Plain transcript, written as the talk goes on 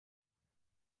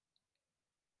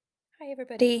Hi,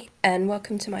 everybody, and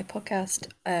welcome to my podcast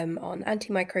on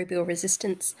antimicrobial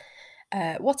resistance,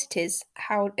 what it is,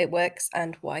 how it works,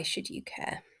 and why should you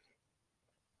care.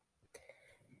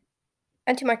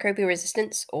 Antimicrobial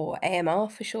resistance, or AMR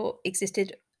for short,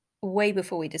 existed way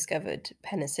before we discovered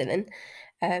penicillin.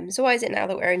 So why is it now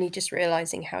that we're only just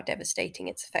realising how devastating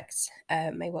its effects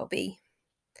may well be?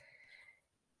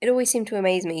 It always seemed to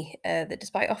amaze me that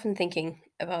despite often thinking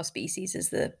of our species as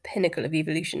the pinnacle of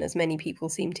evolution, as many people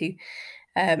seem to,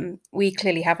 we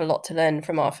clearly have a lot to learn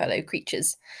from our fellow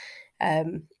creatures.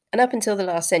 And up until the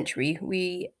last century,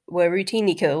 we were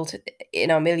routinely killed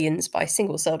in our millions by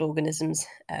single celled organisms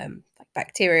like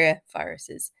bacteria,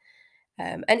 viruses.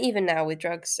 And even now, with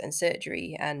drugs and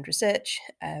surgery and research,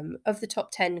 of the top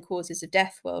 10 causes of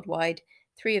death worldwide,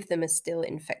 3 of them are still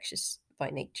infectious by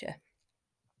nature.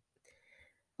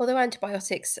 Although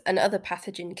antibiotics and other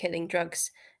pathogen killing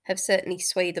drugs have certainly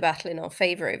swayed the battle in our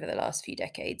favour over the last few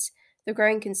decades, the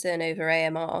growing concern over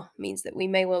AMR means that we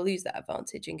may well lose that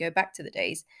advantage and go back to the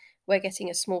days where getting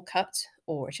a small cut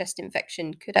or a chest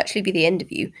infection could actually be the end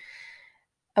of you.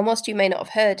 And whilst you may not have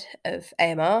heard of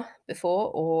AMR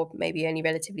before, or maybe only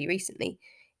relatively recently,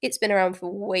 it's been around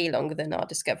for way longer than our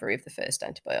discovery of the first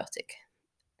antibiotic.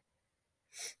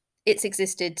 It's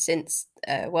existed since,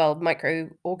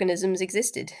 microorganisms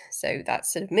existed. So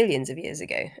that's sort of millions of years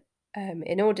ago.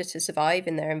 In order to survive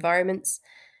in their environments,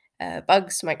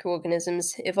 bugs,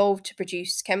 microorganisms, evolved to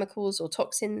produce chemicals or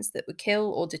toxins that would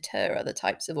kill or deter other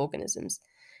types of organisms.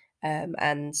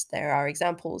 And there are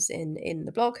examples in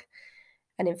the blog.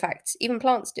 And in fact, even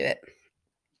plants do it.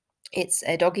 It's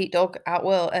a dog eat dog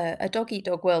a dog eat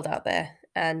dog world out there.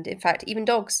 And in fact, even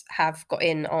dogs have got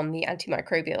in on the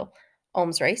antimicrobial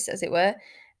arms race, as it were.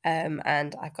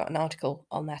 And I've got an article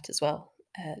on that as well,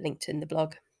 linked in the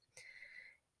blog.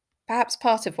 Perhaps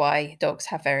part of why dogs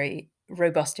have very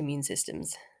robust immune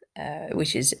systems,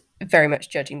 which is very much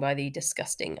judging by the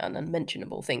disgusting and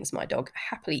unmentionable things my dog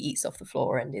happily eats off the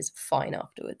floor and is fine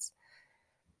afterwards.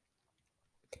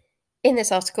 In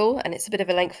this article, and it's a bit of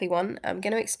a lengthy one, I'm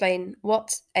going to explain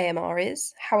what AMR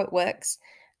is, how it works,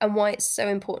 and why it's so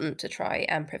important to try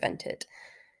and prevent it.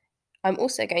 I'm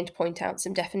also going to point out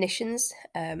some definitions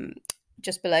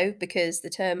just below, because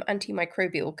the term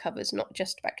antimicrobial covers not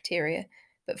just bacteria,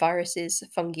 but viruses,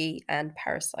 fungi, and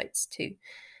parasites too.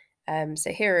 So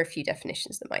here are a few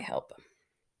definitions that might help.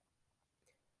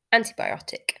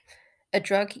 Antibiotic, a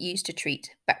drug used to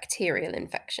treat bacterial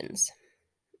infections.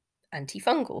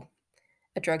 Antifungal,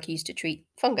 a drug used to treat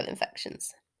fungal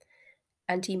infections.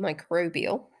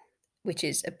 Antimicrobial, which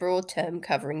is a broad term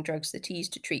covering drugs that are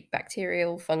used to treat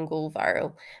bacterial, fungal,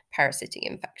 viral, parasitic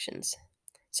infections.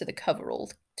 So the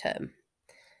cover-all term.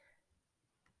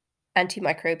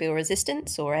 Antimicrobial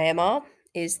resistance, or AMR,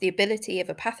 is the ability of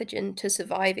a pathogen to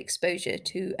survive exposure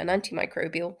to an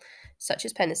antimicrobial, such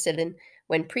as penicillin,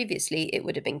 when previously it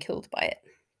would have been killed by it.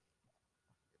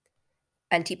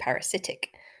 Antiparasitic,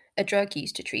 a drug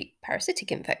used to treat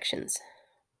parasitic infections.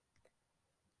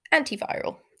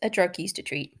 Antiviral, a drug used to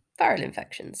treat viral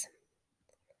infections.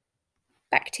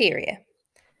 Bacteria.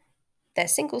 They're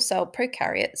single-celled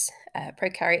prokaryotes.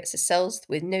 Prokaryotes are cells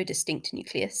with no distinct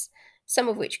nucleus, some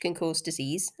of which can cause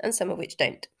disease and some of which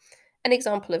don't. An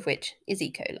example of which is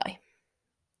E. coli.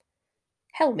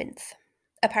 Helminth,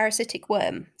 a parasitic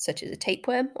worm, such as a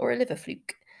tapeworm or a liver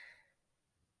fluke.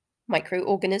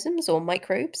 Microorganisms or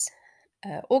microbes,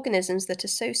 organisms that are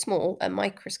so small a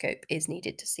microscope is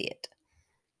needed to see it.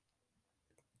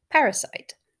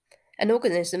 Parasite, an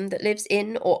organism that lives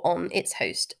in or on its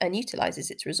host and utilizes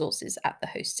its resources at the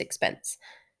host's expense.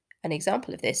 An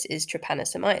example of this is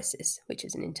trypanosomiasis, which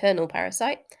is an internal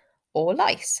parasite, or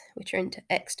lice, which are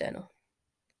external.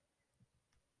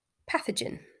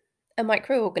 Pathogen, a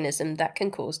microorganism that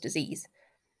can cause disease.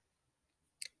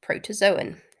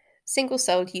 Protozoan,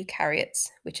 single-celled eukaryotes,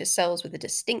 which are cells with a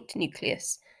distinct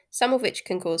nucleus, some of which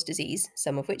can cause disease,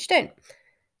 some of which don't,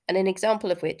 and an example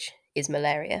of which is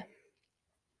malaria.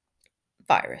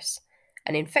 Virus,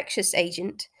 an infectious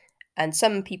agent, and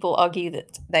some people argue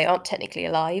that they aren't technically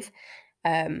alive.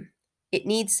 It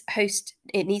needs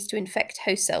to infect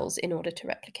host cells in order to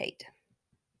replicate.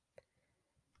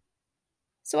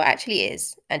 So what actually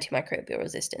is antimicrobial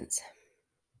resistance?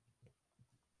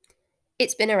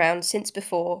 It's been around since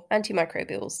before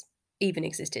antimicrobials even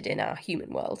existed in our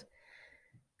human world.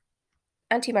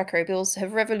 Antimicrobials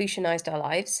have revolutionized our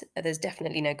lives, there's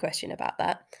definitely no question about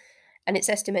that, and it's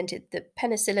estimated that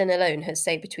penicillin alone has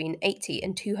saved between 80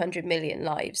 and 200 million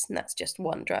lives, and that's just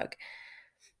one drug.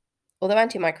 Although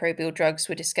antimicrobial drugs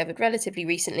were discovered relatively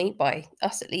recently, by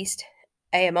us at least,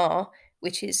 AMR,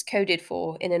 which is coded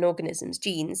for in an organism's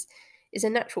genes, is a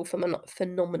natural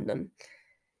phenomenon.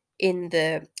 In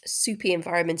the soupy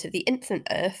environment of the infant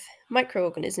Earth,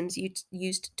 microorganisms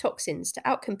used toxins to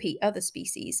outcompete other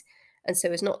species, and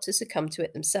so as not to succumb to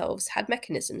it themselves, had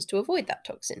mechanisms to avoid that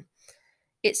toxin.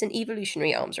 It's an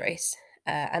evolutionary arms race,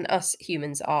 and us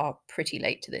humans are pretty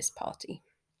late to this party.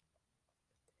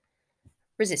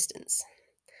 Resistance.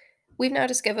 We've now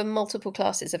discovered multiple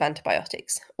classes of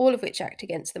antibiotics, all of which act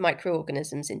against the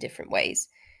microorganisms in different ways.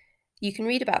 You can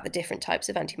read about the different types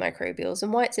of antimicrobials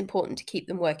and why it's important to keep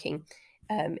them working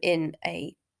in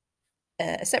a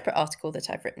separate article that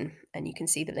I've written, and you can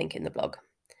see the link in the blog.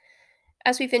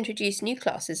 As we've introduced new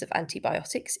classes of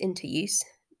antibiotics into use,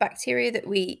 bacteria that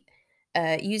we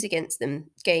use against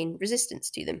them gain resistance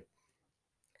to them.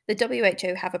 The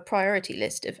WHO have a priority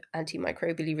list of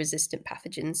antimicrobially resistant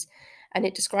pathogens, and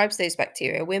it describes those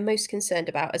bacteria we're most concerned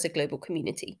about as a global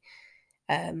community.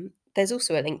 There's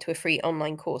also a link to a free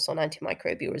online course on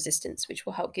antimicrobial resistance, which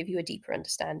will help give you a deeper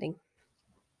understanding.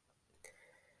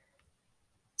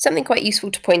 Something quite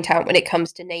useful to point out when it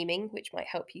comes to naming, which might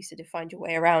help you sort of find your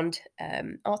way around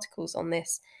articles on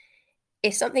this.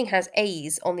 If something has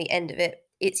A's on the end of it,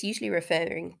 it's usually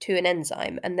referring to an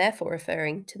enzyme and therefore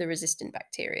referring to the resistant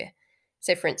bacteria.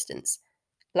 So, for instance,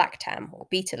 lactam or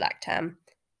beta-lactam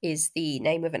is the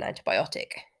name of an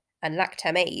antibiotic, and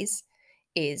lactamase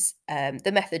is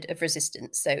the method of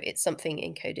resistance, so it's something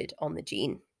encoded on the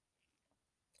gene.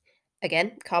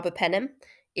 Again, carbapenem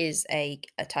is a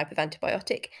type of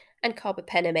antibiotic, and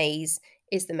carbapenemase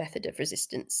is the method of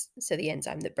resistance, so the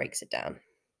enzyme that breaks it down.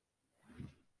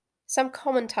 Some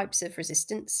common types of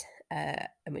resistance, and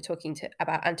we're talking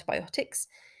about antibiotics,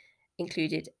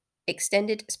 included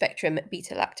extended spectrum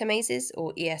beta lactamases,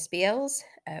 or ESBLs,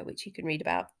 which you can read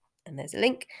about, and there's a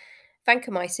link.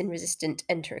 Vancomycin resistant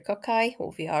enterococci,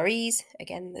 or VREs,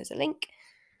 again, there's a link.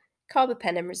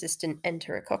 Carbapenem resistant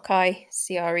enterococci,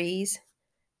 CREs.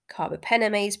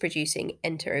 Carbapenemase producing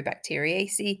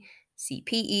Enterobacteriaceae,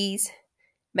 CPEs.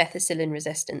 Methicillin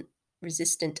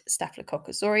resistant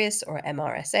Staphylococcus aureus, or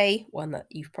MRSA, one that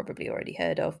you've probably already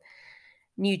heard of.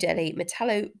 New Delhi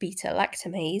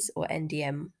metallobeta-lactamase, or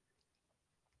NDM.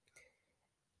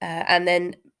 And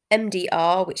then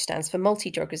MDR, which stands for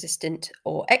multi-drug resistant,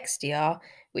 or XDR,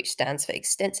 which stands for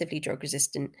extensively drug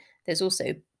resistant. There's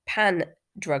also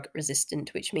pan-drug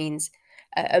resistant, which means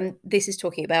this is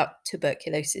talking about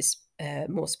tuberculosis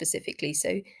more specifically.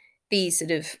 So these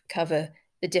sort of cover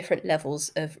the different levels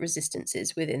of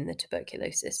resistances within the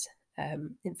tuberculosis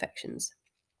infections.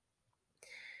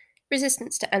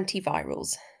 Resistance to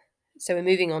antivirals. So we're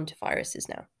moving on to viruses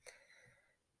now.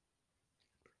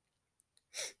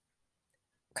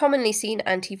 Commonly seen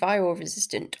antiviral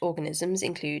resistant organisms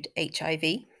include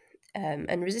HIV,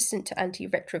 and resistant to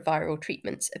antiretroviral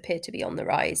treatments appear to be on the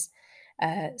rise,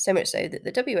 so much so that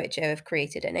the WHO have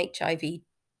created an HIV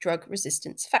drug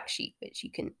resistance fact sheet, which you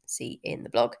can see in the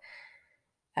blog.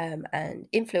 And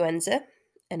influenza,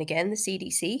 and again, the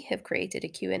CDC have created a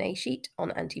Q&A sheet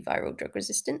on antiviral drug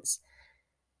resistance.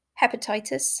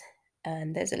 Hepatitis,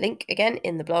 and there's a link again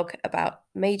in the blog about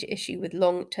major issue with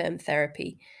long-term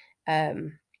therapy,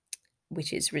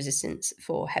 which is resistance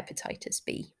for hepatitis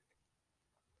B.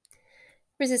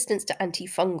 Resistance to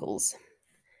antifungals.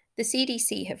 The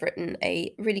CDC have written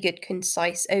a really good,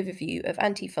 concise overview of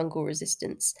antifungal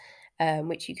resistance,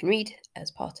 which you can read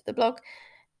as part of the blog,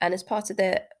 and as part of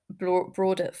their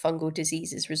broader fungal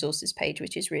diseases resources page,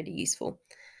 which is really useful.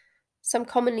 Some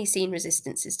commonly seen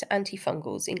resistances to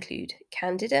antifungals include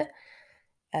Candida,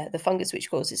 the fungus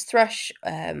which causes thrush,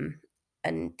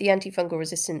 and the antifungal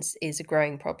resistance is a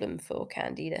growing problem for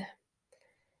Candida.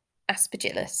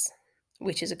 Aspergillus,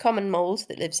 which is a common mold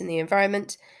that lives in the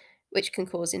environment, which can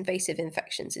cause invasive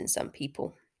infections in some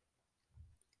people.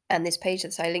 And this page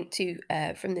that I linked to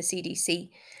from the CDC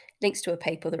links to a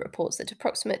paper that reports that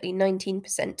approximately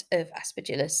 19% of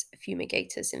Aspergillus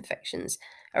fumigatus infections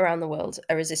around the world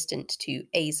are resistant to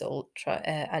azole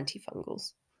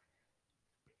antifungals.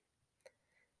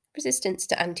 Resistance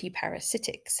to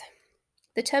antiparasitics.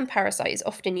 The term parasite is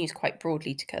often used quite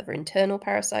broadly to cover internal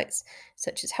parasites,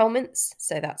 such as helminths,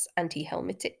 so that's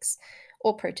antihelmintics,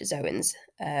 or protozoans,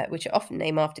 which are often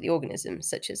named after the organism,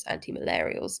 such as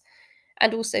antimalarials,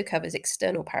 and also covers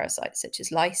external parasites, such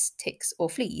as lice, ticks, or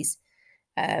fleas.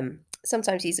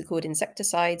 Sometimes these are called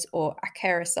insecticides or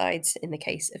acaricides in the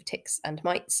case of ticks and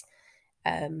mites.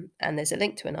 And there's a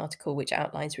link to an article which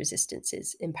outlines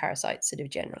resistances in parasites sort of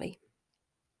generally.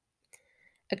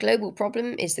 A global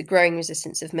problem is the growing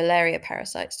resistance of malaria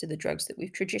parasites to the drugs that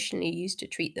we've traditionally used to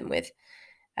treat them with.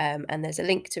 And there's a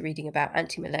link to reading about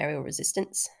antimalarial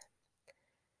resistance.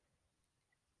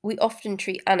 we often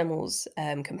treat animals,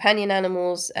 companion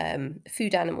animals,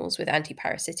 food animals with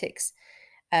antiparasitics.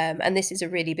 And this is a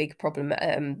really big problem.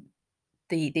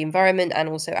 The environment and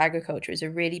also agriculture is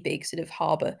a really big sort of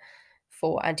harbor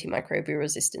for antimicrobial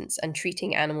resistance, and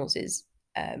treating animals is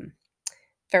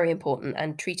very important,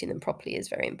 and treating them properly is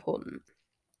very important.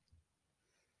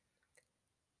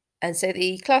 And so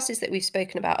the classes that we've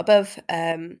spoken about above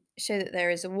show that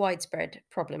there is a widespread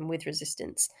problem with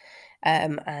resistance.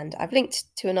 And I've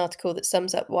linked to an article that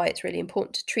sums up why it's really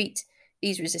important to treat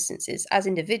these resistances as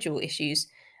individual issues,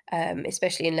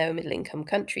 especially in low and middle income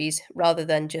countries, rather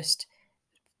than just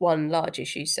one large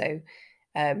issue. So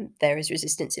there is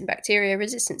resistance in bacteria,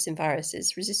 resistance in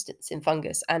viruses, resistance in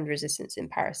fungus, and resistance in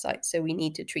parasites. So we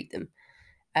need to treat them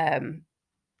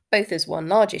both as one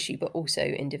large issue, but also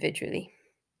individually.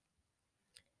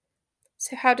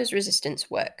 So how does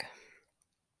resistance work?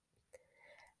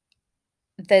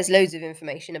 There's loads of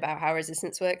information about how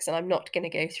resistance works, and I'm not going to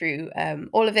go through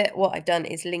all of it. What I've done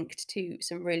is linked to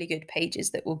some really good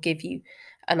pages that will give you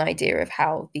an idea of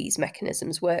how these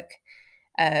mechanisms work.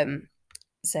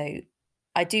 So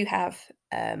I do have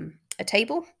a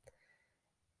table,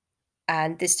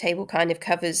 and this table kind of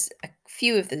covers a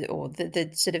few of the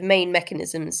sort of main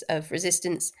mechanisms of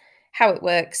resistance, how it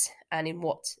works, and in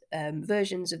what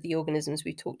versions of the organisms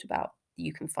we've talked about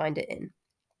you can find it in.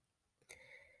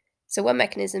 So one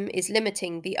mechanism is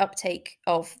limiting the uptake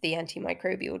of the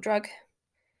antimicrobial drug.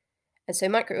 And so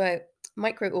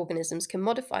microorganisms can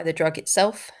modify the drug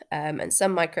itself, and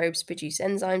some microbes produce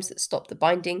enzymes that stop the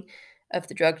binding of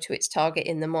the drug to its target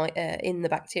in the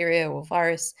bacteria or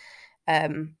virus,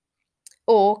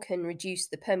 or can reduce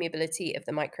the permeability of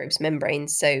the microbe's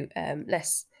membranes, so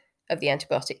less of the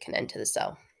antibiotic can enter the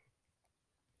cell.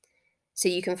 So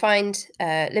you can find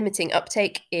limiting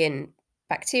uptake in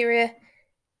bacteria,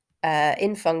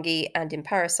 in fungi, and in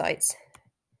parasites,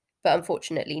 but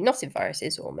unfortunately not in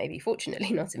viruses, or maybe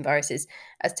fortunately not in viruses,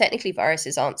 as technically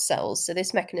viruses aren't cells, so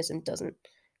this mechanism doesn't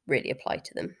really apply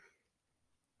to them.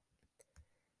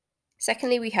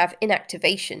 Secondly, we have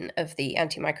inactivation of the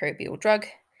antimicrobial drug,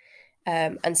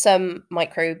 and some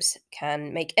microbes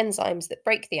can make enzymes that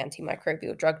break the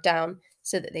antimicrobial drug down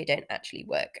so that they don't actually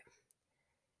work.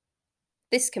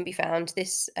 This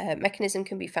mechanism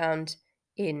can be found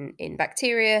in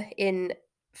bacteria, in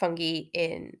fungi,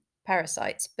 in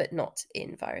parasites, but not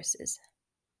in viruses.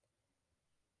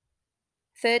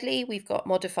 Thirdly, we've got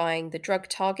modifying the drug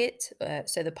target,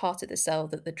 so the part of the cell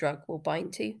that the drug will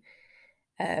bind to.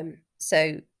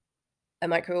 So a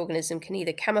microorganism can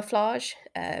either camouflage,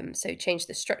 so change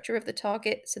the structure of the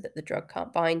target so that the drug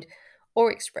can't bind, or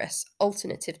express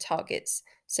alternative targets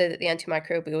so that the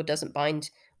antimicrobial doesn't bind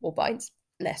or binds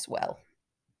less well.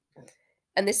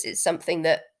 And this is something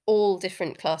that all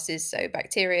different classes, so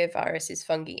bacteria, viruses,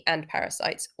 fungi, and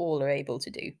parasites, all are able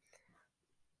to do.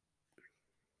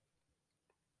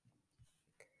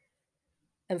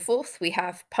 And fourth, we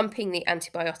have pumping the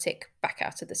antibiotic back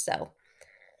out of the cell.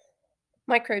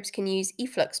 Microbes can use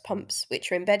efflux pumps,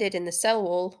 which are embedded in the cell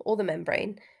wall or the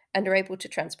membrane and are able to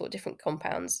transport different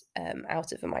compounds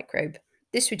out of a microbe.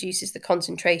 This reduces the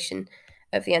concentration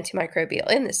of the antimicrobial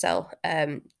in the cell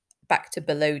back to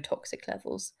below toxic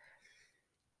levels.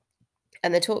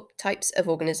 And the types of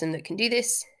organism that can do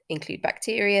this include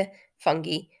bacteria,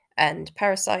 fungi, and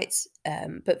parasites,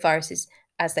 but viruses,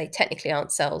 as they technically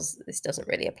aren't cells, this doesn't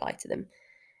really apply to them.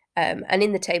 And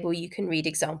in the table, you can read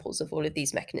examples of all of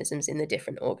these mechanisms in the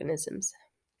different organisms.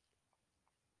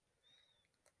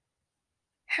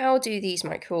 How do these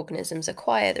microorganisms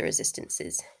acquire the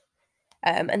resistances?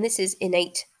 And this is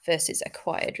innate versus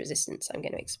acquired resistance, I'm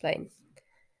going to explain.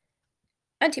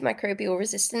 Antimicrobial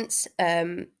resistance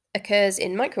occurs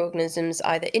in microorganisms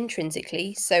either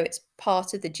intrinsically, so it's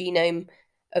part of the genome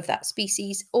of that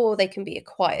species, or they can be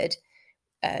acquired,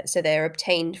 so they're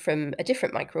obtained from a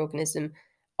different microorganism.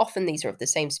 Often these are of the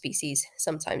same species,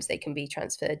 sometimes they can be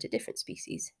transferred to different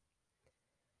species.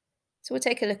 So we'll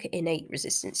take a look at innate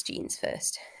resistance genes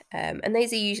first, and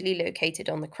these are usually located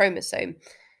on the chromosome,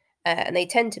 and they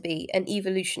tend to be an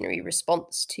evolutionary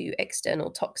response to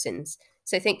external toxins.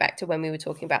 So think back to when we were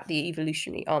talking about the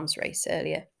evolutionary arms race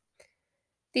earlier.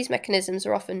 These mechanisms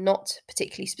are often not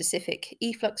particularly specific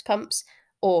efflux pumps,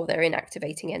 or they're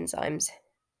inactivating enzymes.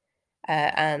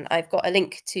 And I've got a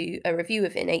link to a review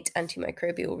of innate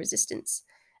antimicrobial resistance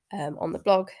on the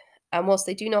blog. And whilst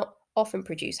they do not often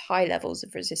produce high levels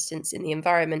of resistance in the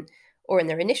environment or in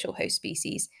their initial host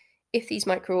species, if these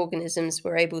microorganisms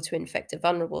were able to infect a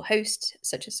vulnerable host,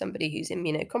 such as somebody who's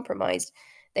immunocompromised,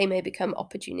 they may become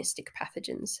opportunistic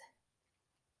pathogens.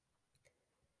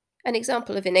 An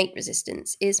example of innate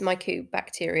resistance is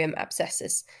Mycobacterium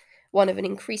abscessus, one of an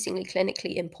increasingly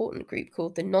clinically important group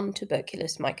called the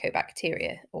non-tuberculous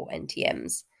mycobacteria, or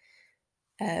NTMs.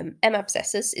 M.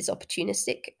 abscessus is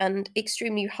opportunistic and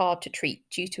extremely hard to treat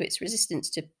due to its resistance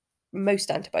to most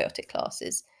antibiotic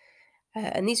classes.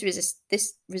 And this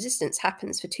resistance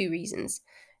happens for two reasons: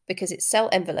 because its cell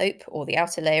envelope, or the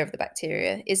outer layer of the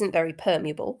bacteria, isn't very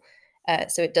permeable,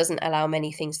 so it doesn't allow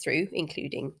many things through,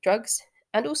 including drugs,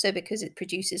 and also because it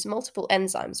produces multiple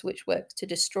enzymes which work to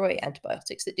destroy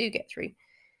antibiotics that do get through.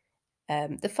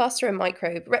 The faster a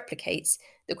microbe replicates,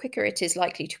 the quicker it is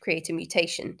likely to create a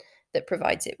mutation that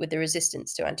provides it with the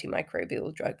resistance to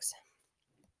antimicrobial drugs.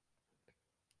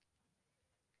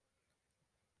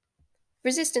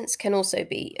 Resistance can also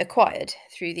be acquired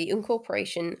through the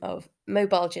incorporation of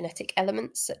mobile genetic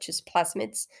elements such as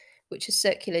plasmids, which are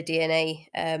circular DNA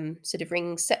sort of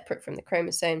rings separate from the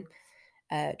chromosome,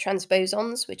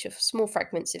 transposons, which are small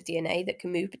fragments of DNA that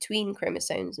can move between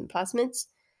chromosomes and plasmids,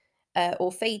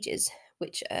 or phages,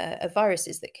 which are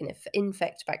viruses that can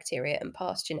infect bacteria and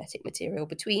pass genetic material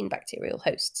between bacterial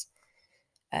hosts.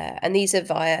 And these are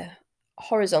via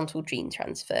horizontal gene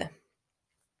transfer.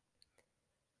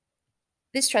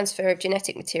 This transfer of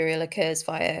genetic material occurs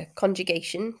via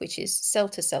conjugation, which is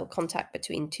cell-to-cell contact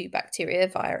between two bacteria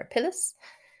via a pilus,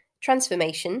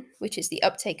 transformation, which is the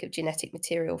uptake of genetic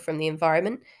material from the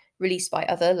environment released by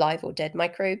other live or dead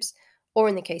microbes, or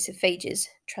in the case of phages,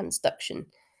 transduction.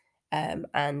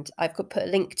 And I've put a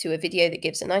link to a video that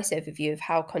gives a nice overview of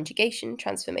how conjugation,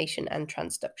 transformation, and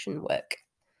transduction work.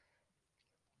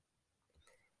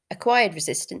 Acquired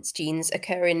resistance genes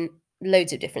occur in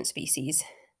loads of different species,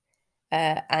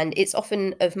 and it's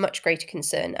often of much greater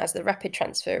concern as the rapid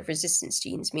transfer of resistance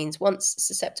genes means once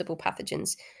susceptible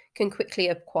pathogens can quickly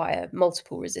acquire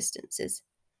multiple resistances.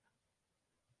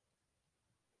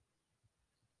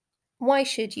 Why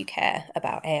should you care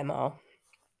about AMR?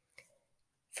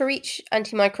 For each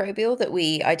antimicrobial that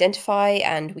we identify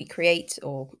and we create,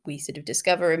 or we sort of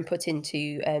discover and put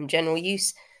into general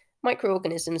use,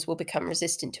 microorganisms will become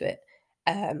resistant to it,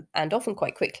 and often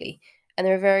quite quickly. And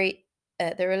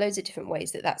there are loads of different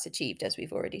ways that that's achieved, as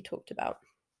we've already talked about.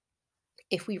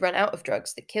 If we run out of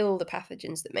drugs that kill the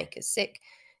pathogens that make us sick,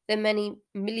 then many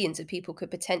millions of people could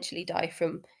potentially die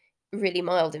from really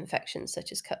mild infections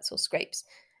such as cuts or scrapes,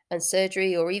 and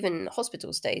surgery or even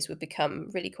hospital stays would become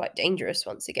really quite dangerous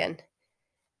once again.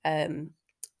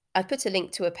 I've put a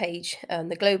link to a page,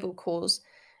 the Global Cause,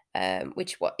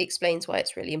 which explains why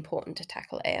it's really important to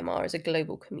tackle AMR as a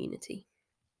global community.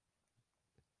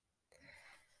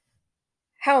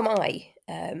 How am I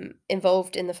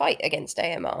involved in the fight against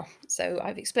AMR? So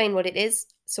I've explained what it is.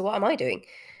 So what am I doing?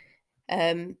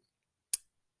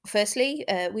 Firstly,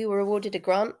 we were awarded a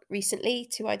grant recently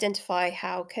to identify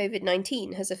how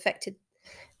COVID-19 has affected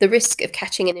the risk of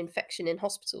catching an infection in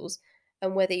hospitals,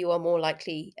 and whether you are more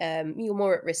likely, you're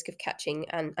more at risk of catching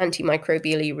an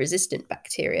antimicrobially resistant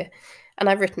bacteria. And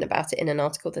I've written about it in an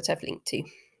article that I've linked to.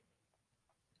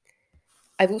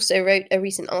 I've also wrote a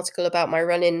recent article about my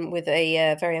run-in with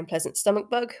a very unpleasant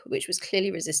stomach bug, which was clearly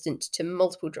resistant to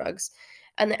multiple drugs,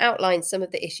 and that outlines some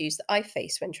of the issues that I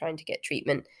face when trying to get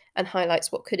treatment and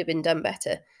highlights what could have been done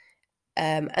better.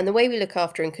 And the way we look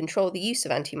after and control the use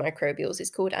of antimicrobials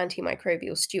is called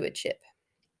antimicrobial stewardship.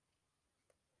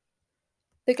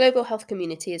 The global health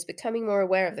community is becoming more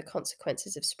aware of the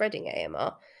consequences of spreading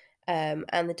AMR,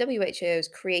 and the WHO has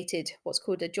created what's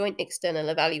called a joint external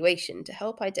evaluation to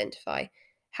help identify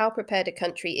how prepared a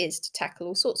country is to tackle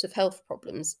all sorts of health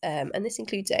problems, and this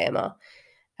includes AMR.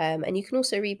 And you can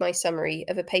also read my summary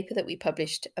of a paper that we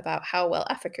published about how well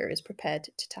Africa is prepared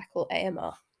to tackle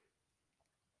AMR.